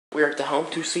We're at the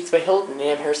Home2 Suites by Hilton in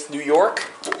Amherst, New York.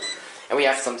 And we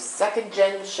have some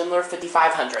second-gen Schindler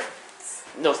 5500.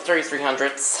 No,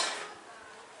 3300s.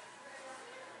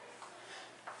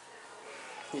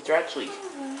 These are actually...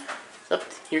 Oh,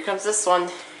 here comes this one.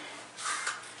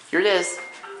 Here it is.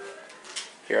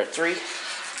 Here are 3.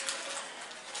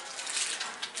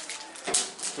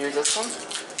 Here's this one.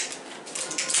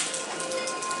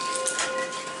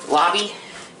 Lobby.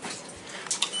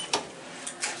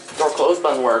 Door close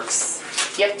button works.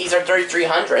 Yep, these are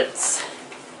 3300s.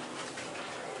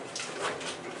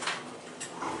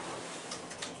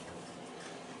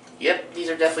 Yep, these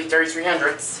are definitely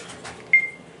 3300s.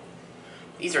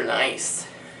 These are nice.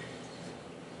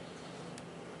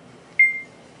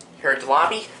 Here at the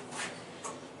lobby.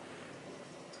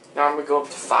 Now I'm going to go up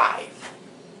to 5.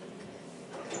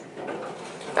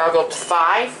 Now I'll go up to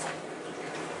 5.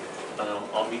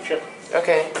 I'll meet you.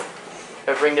 Okay.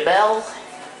 I'll ring the bell.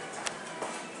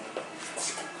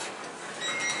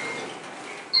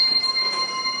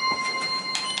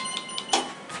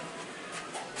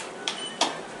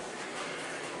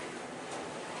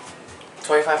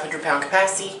 £2,500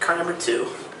 capacity, car number 2.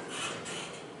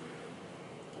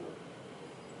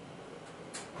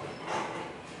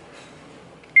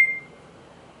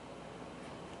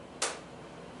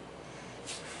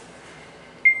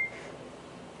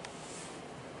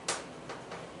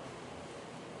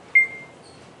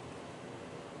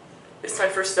 This is my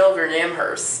first elevator in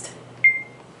Amherst.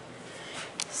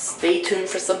 Stay tuned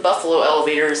for some Buffalo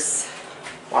elevators.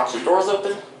 Watch the doors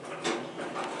open.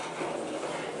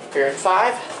 Here in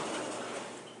 5.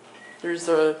 There's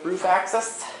the roof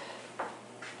access.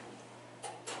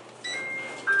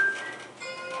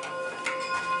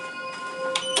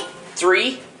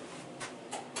 Three.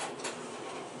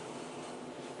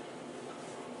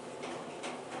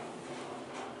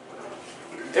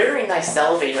 Very nice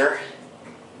elevator.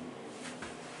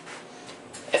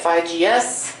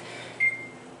 FIGS.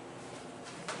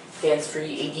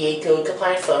 Hands-free ADA code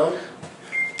compliant phone.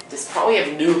 This probably have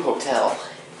a new hotel.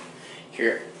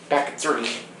 Here, back at 3.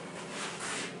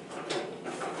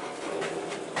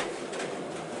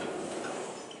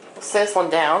 Let's set this one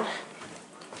down.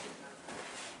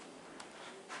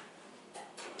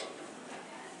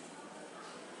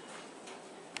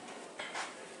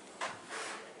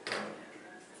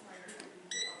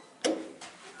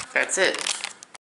 That's it.